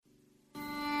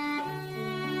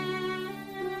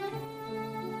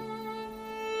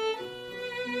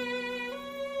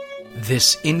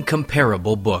This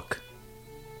Incomparable Book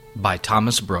by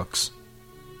Thomas Brooks.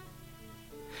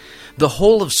 The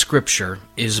whole of Scripture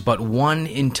is but one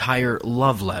entire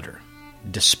love letter,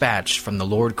 dispatched from the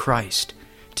Lord Christ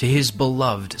to His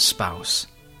beloved spouse.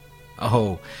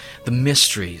 Oh, the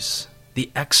mysteries, the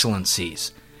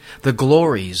excellencies, the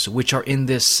glories which are in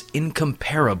this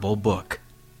incomparable book!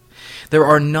 There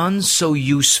are none so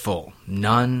useful,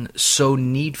 none so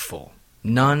needful,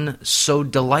 none so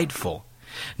delightful,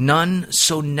 none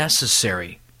so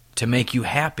necessary to make you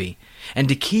happy and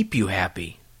to keep you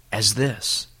happy as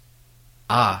this.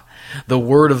 Ah, the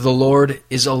word of the Lord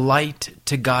is a light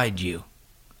to guide you,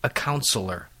 a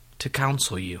counselor to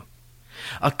counsel you,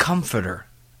 a comforter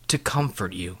to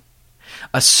comfort you,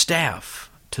 a staff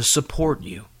to support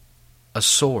you, a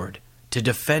sword to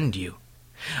defend you,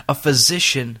 a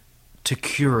physician to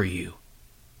cure you.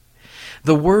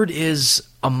 The word is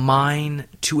a mine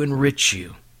to enrich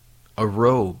you, a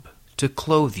robe to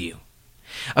clothe you,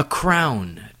 a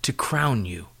crown to crown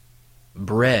you,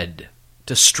 bread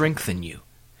to strengthen you,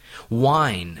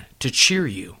 wine to cheer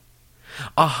you,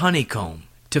 a honeycomb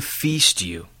to feast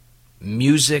you,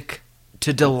 music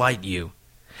to delight you,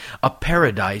 a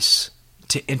paradise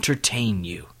to entertain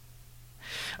you.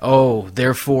 Oh,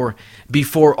 therefore,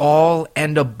 before all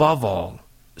and above all,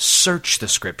 search the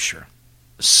Scripture,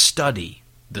 study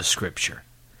the Scripture,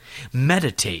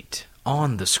 meditate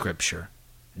on the Scripture,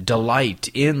 delight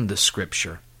in the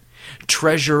Scripture,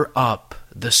 treasure up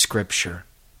the Scripture.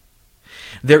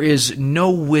 There is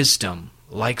no wisdom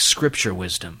like Scripture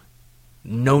wisdom,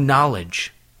 no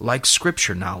knowledge like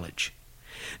Scripture knowledge,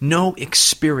 no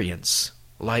experience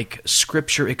like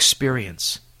Scripture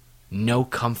experience, no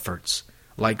comforts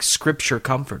like Scripture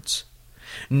comforts,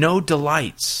 no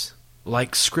delights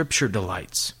like Scripture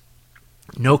delights,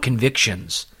 no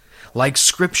convictions like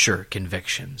Scripture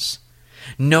convictions,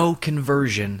 no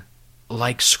conversion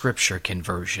like Scripture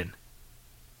conversion.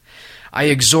 I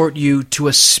exhort you to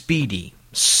a speedy,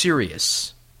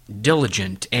 serious,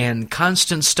 diligent, and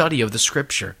constant study of the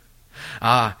Scripture.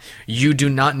 Ah, you do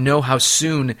not know how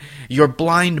soon your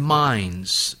blind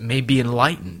minds may be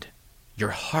enlightened, your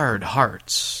hard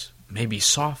hearts may be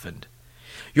softened,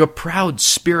 your proud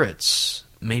spirits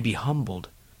may be humbled,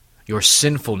 your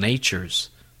sinful natures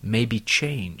may be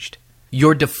changed,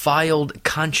 your defiled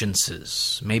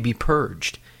consciences may be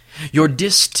purged, your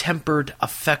distempered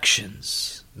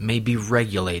affections may be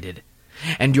regulated,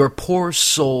 and your poor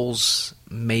souls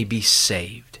may be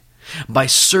saved by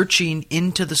searching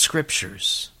into the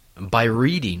Scriptures, by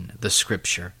reading the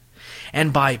Scripture,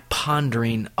 and by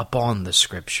pondering upon the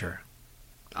Scripture.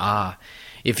 Ah,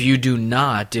 if you do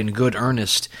not, in good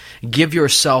earnest, give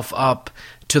yourself up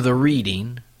to the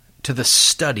reading, to the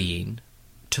studying,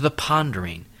 to the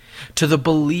pondering, to the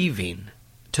believing,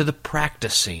 to the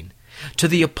practicing, to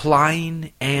the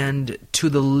applying, and to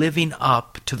the living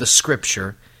up to the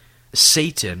Scripture,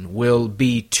 Satan will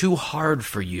be too hard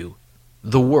for you.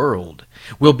 The world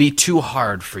will be too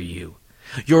hard for you.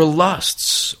 Your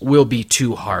lusts will be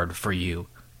too hard for you.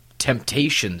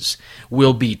 Temptations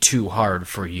will be too hard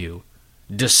for you.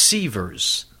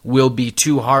 Deceivers will be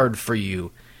too hard for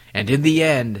you. And in the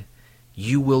end,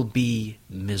 you will be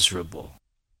miserable.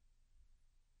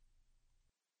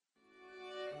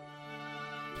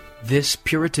 This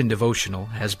Puritan devotional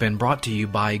has been brought to you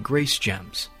by Grace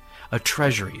Gems, a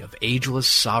treasury of ageless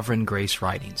sovereign grace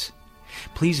writings.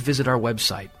 Please visit our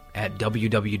website at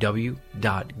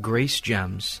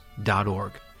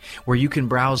www.gracegems.org, where you can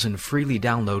browse and freely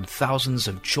download thousands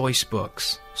of choice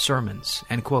books, sermons,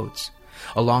 and quotes,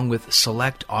 along with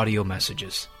select audio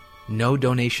messages. No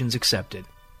donations accepted.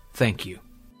 Thank you.